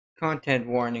Content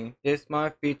warning. This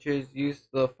mod features use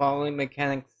the following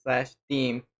mechanics slash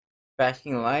theme: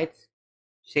 flashing lights,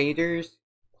 shaders,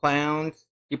 clowns,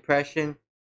 depression,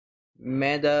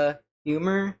 meta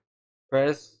humor.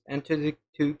 Press enter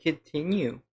to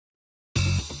continue.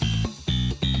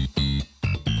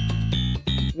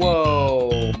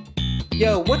 Whoa!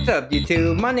 Yo, what's up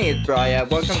YouTube? My name is Bryai.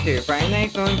 Welcome to Friday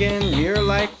Night Funkin' Real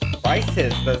Life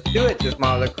Crisis. Let's do it. This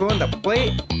model is cool on the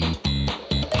plate.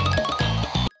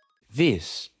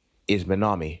 This is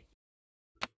Minami.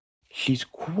 She's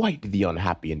quite the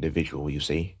unhappy individual, you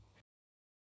see.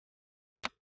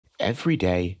 Every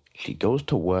day, she goes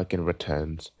to work and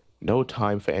returns. No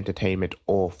time for entertainment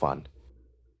or fun.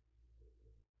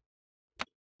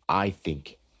 I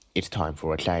think it's time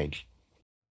for a change.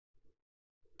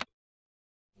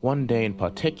 One day in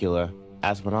particular,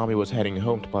 as Minami was heading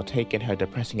home to partake in her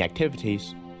depressing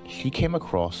activities, she came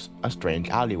across a strange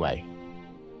alleyway.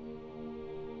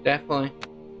 Definitely.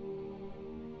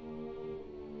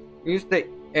 Use the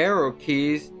arrow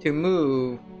keys to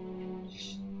move,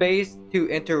 space to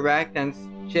interact, and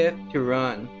shift to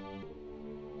run.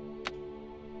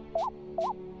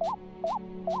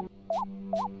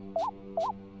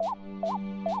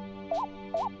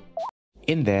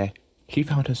 In there, she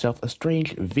found herself a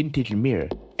strange vintage mirror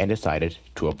and decided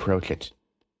to approach it.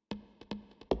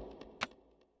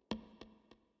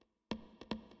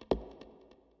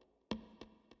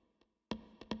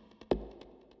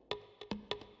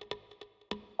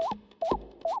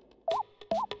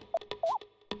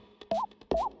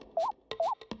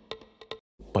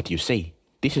 But you see,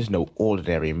 this is no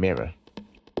ordinary mirror.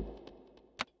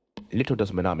 Little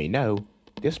does Minami know,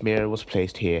 this mirror was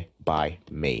placed here by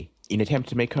me, in an attempt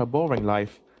to make her boring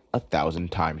life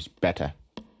 1,000 times better.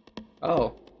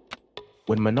 Oh.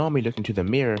 When Minami looked into the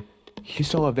mirror, she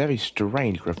saw a very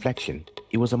strange reflection.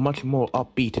 It was a much more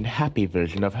upbeat and happy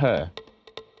version of her.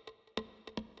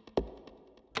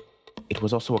 It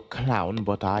was also a clown,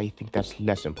 but I think that's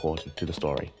less important to the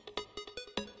story.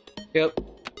 Yep.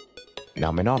 Now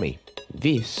Minami,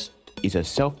 this is a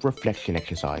self-reflection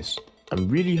exercise. I'm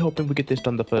really hoping we get this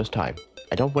done the first time.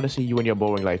 I don't want to see you in your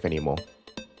boring life anymore.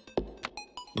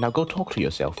 Now go talk to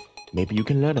yourself. Maybe you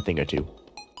can learn a thing or two.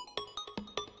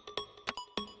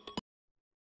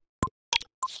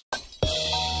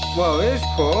 Whoa, this is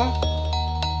cool.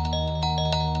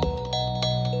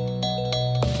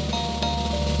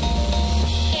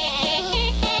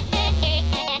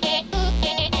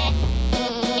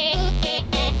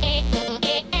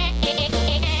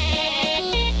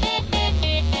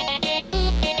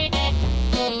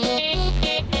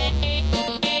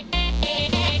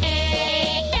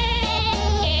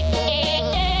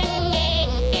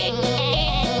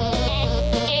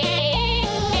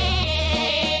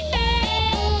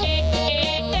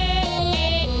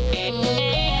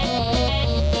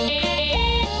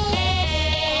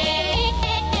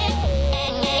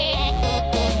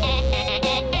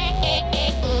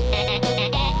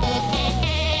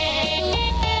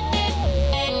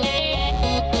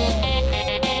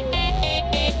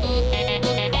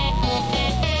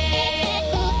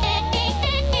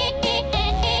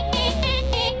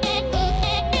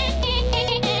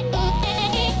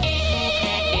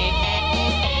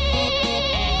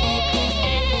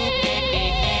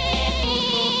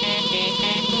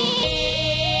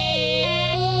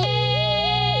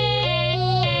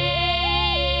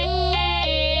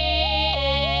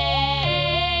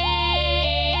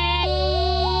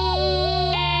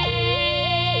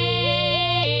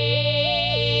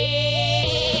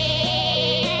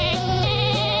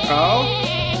 Oh?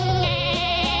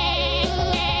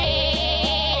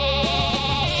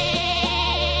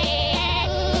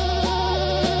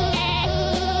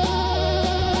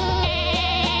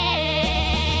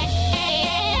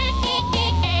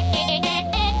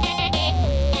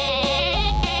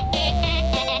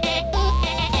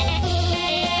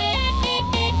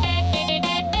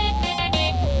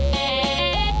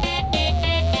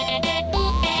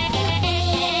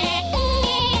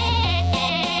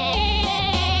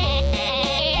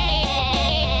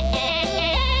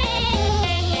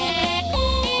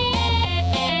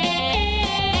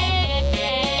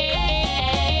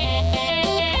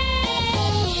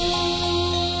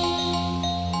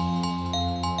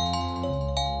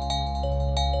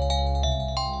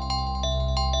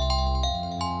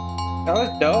 That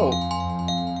was dope.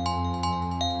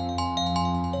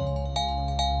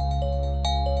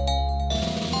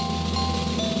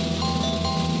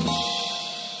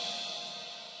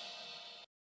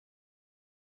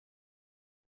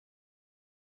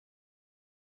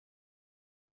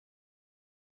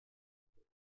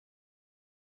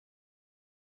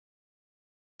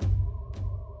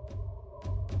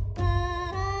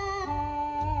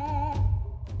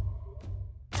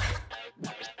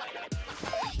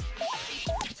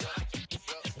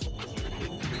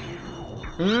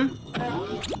 Hmm?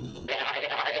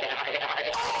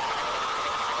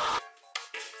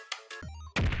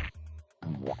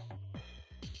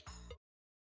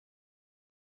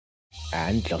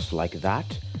 And just like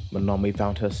that, Monomi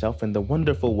found herself in the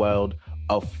wonderful world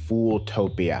of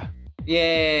Fooltopia.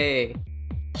 Yay!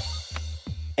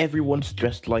 Everyone's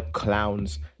dressed like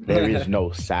clowns. There is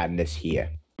no sadness here.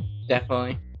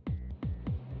 Definitely.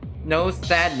 No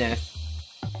sadness.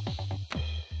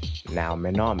 Now,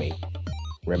 Minami,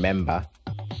 remember,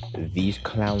 these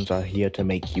clowns are here to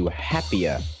make you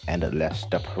happier and less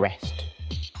depressed.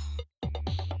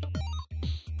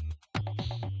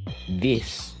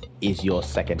 This is your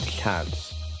second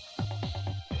chance.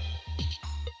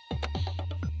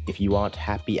 If you aren't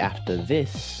happy after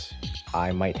this,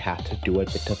 I might have to do a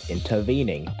bit of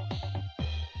intervening.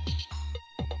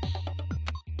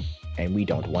 And we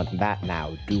don't want that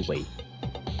now, do we?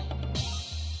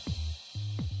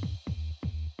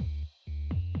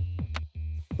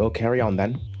 Well, carry on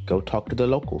then. Go talk to the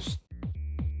locals.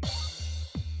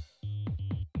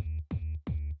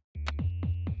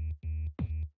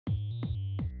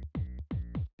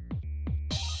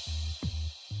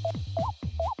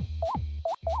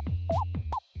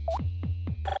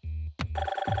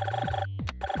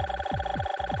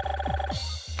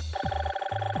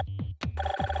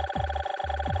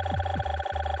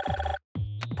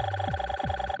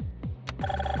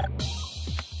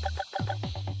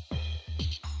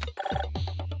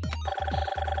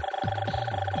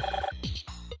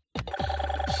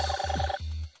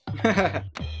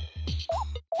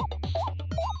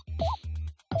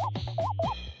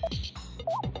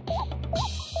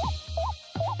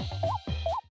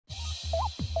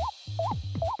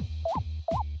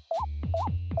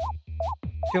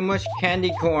 Too much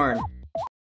candy corn.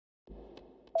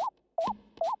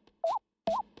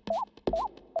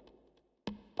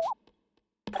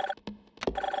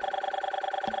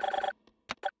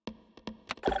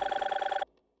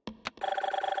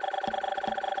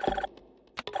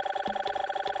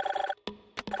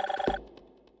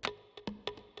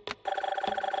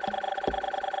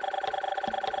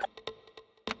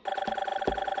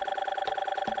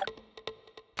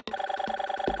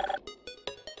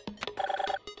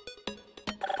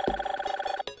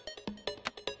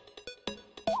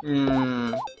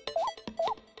 Hmm.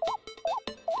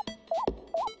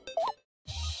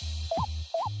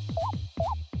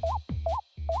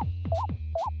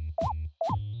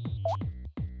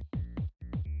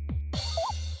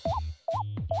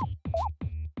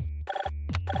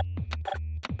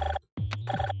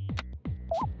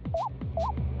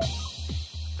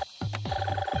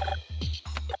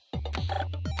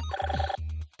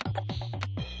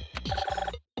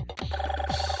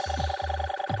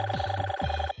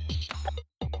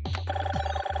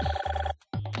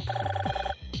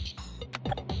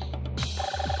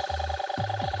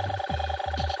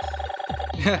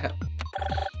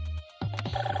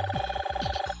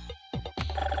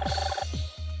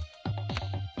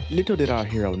 Little did our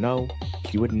hero know,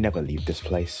 he would never leave this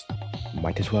place.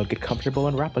 Might as well get comfortable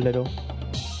and rap a little.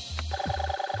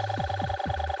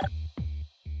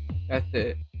 That's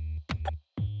it.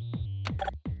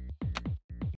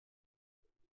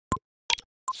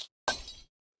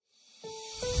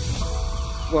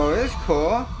 Well, it's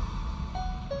cool.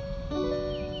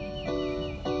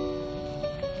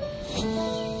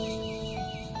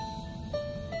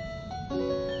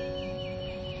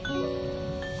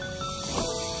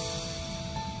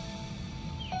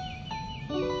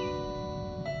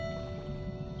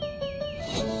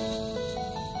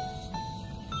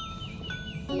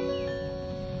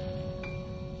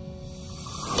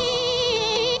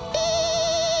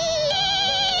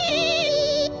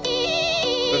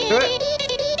 Let's do it.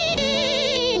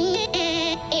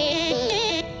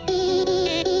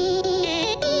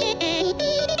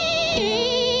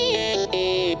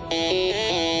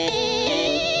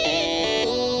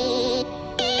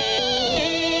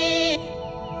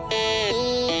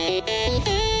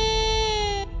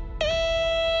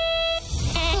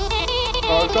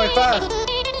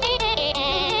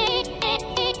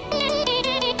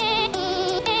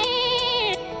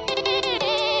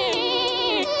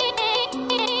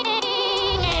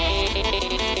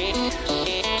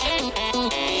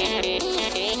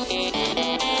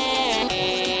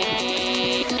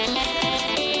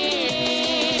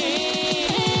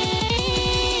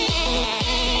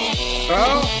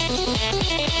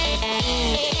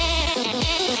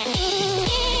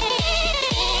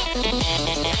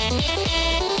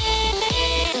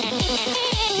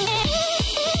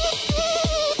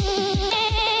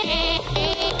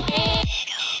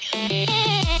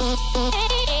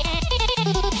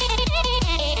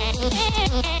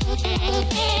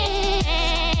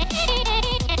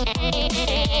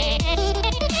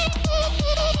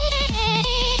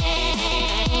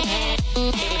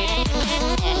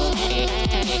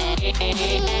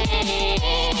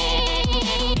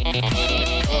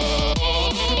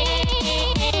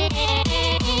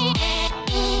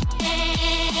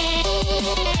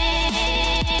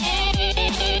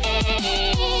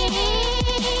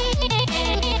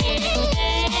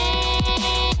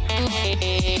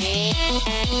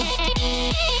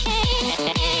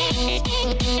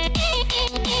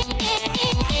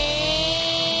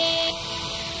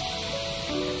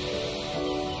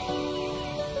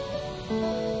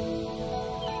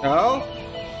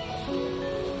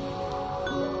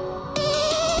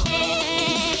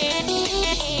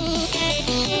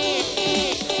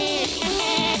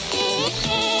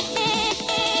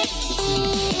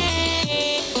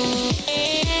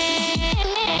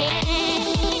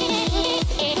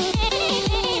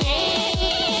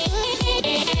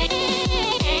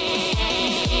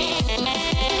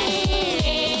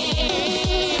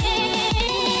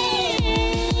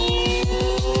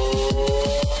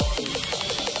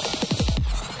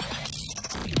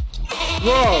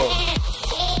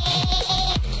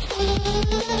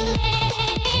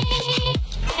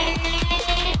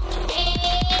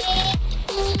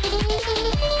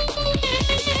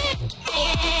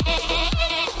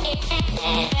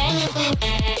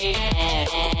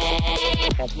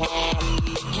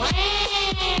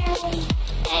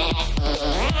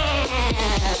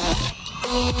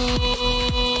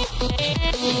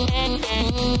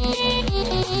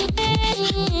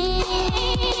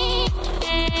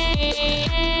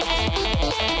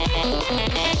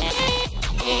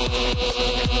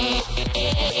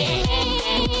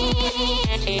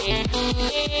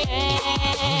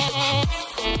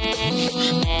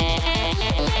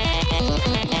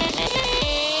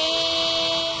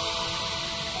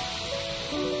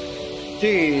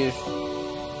 Jeez.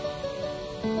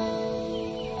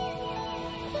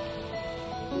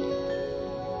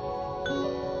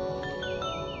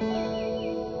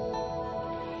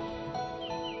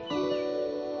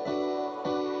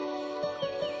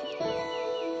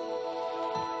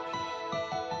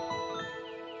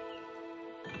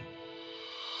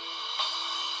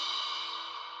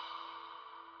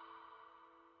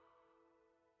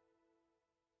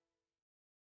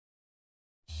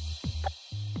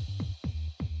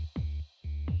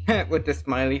 With the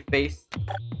smiley face.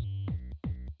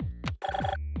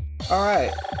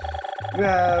 Alright. You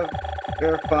have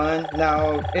your fun.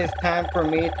 Now it's time for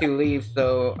me to leave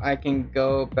so I can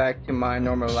go back to my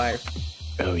normal life.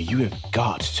 Oh, you have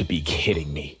got to be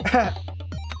kidding me.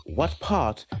 What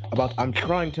part about I'm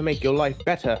trying to make your life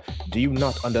better do you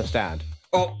not understand?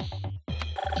 Oh.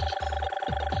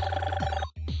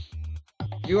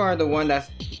 You are the one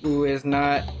who is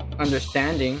not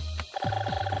understanding.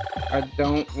 I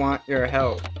don't want your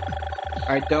help.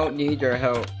 I don't need your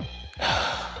help.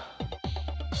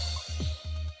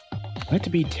 Let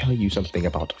me tell you something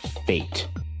about fate.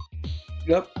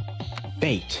 Yep.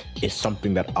 Fate is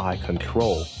something that I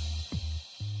control.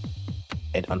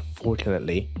 And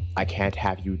unfortunately, I can't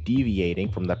have you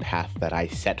deviating from the path that I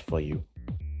set for you.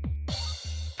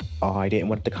 I didn't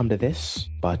want it to come to this,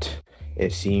 but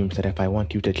it seems that if I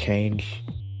want you to change,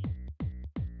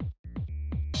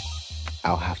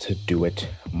 I'll have to do it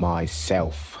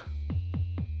myself.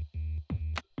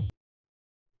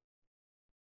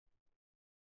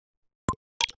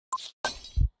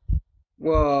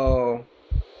 Whoa.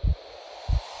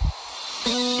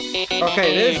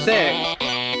 Okay, this is sick.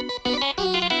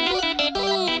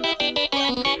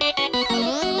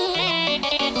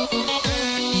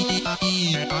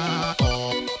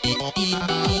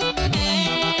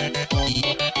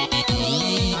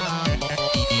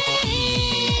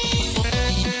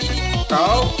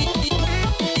 Oh.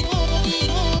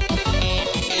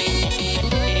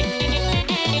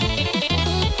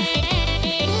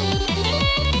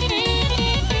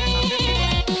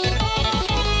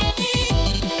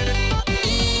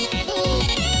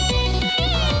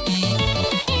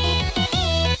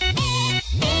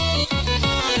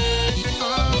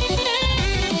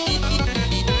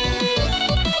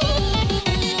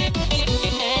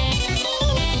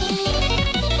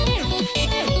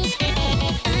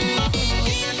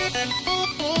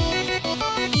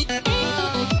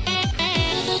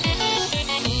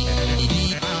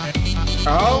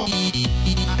 Oh.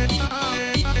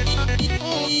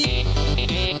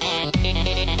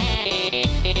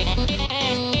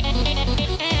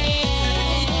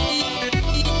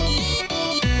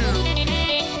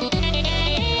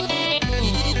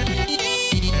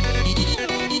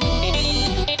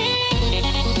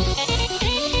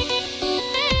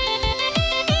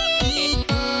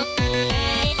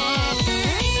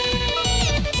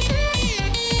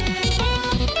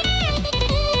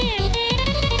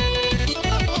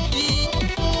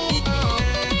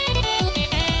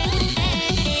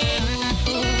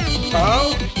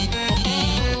 Oh.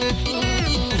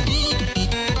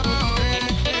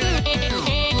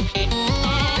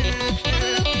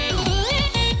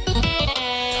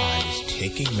 Time is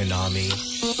ticking, Minami.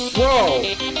 Whoa.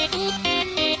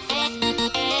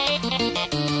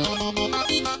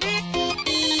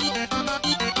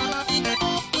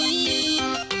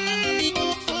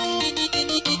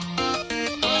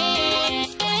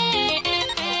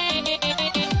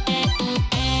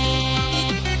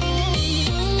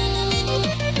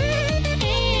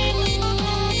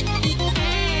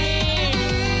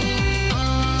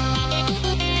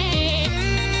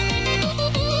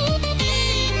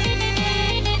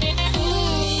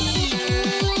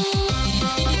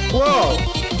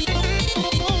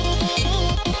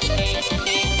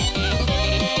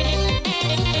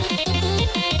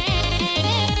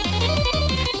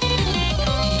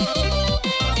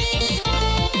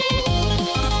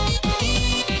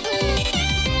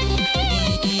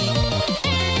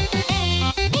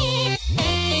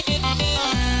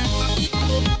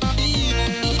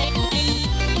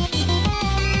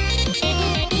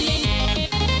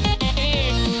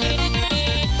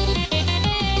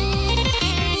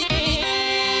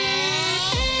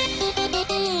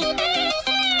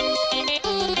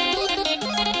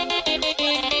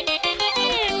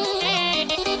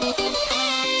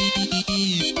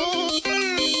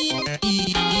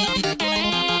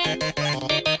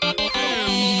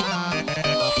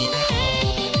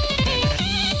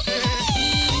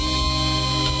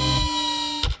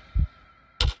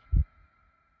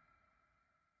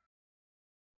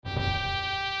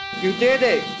 You did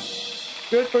it!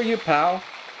 Good for you, pal.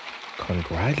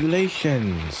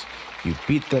 Congratulations! You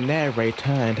beat the narrator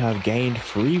and have gained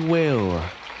free will.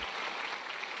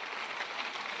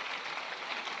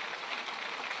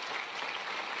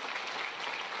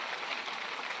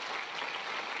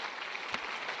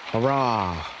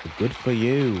 Hurrah! Good for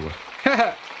you.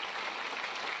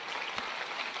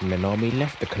 Minomi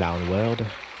left the clown world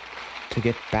to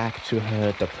get back to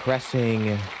her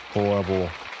depressing, horrible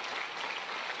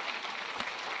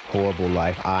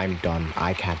life. I'm done.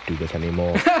 I can't do this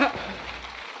anymore.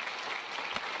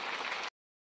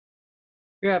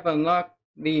 You have unlocked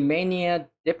the Mania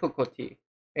difficulty.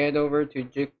 Head over to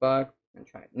Jukebox and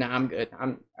try it. Nah, I'm good.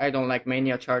 I don't like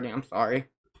Mania charting. I'm sorry.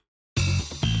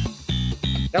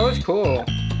 That was cool.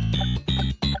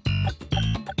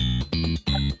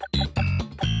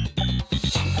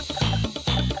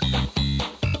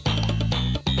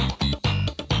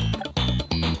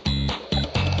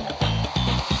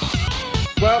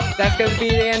 Well, that's gonna be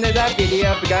the end of that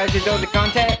video. If you guys enjoyed the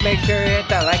content, make sure to hit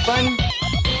that like button.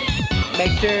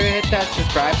 Make sure to hit that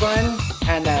subscribe button.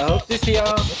 And I hope to see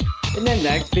y'all in the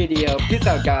next video. Peace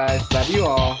out, guys. Love you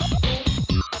all.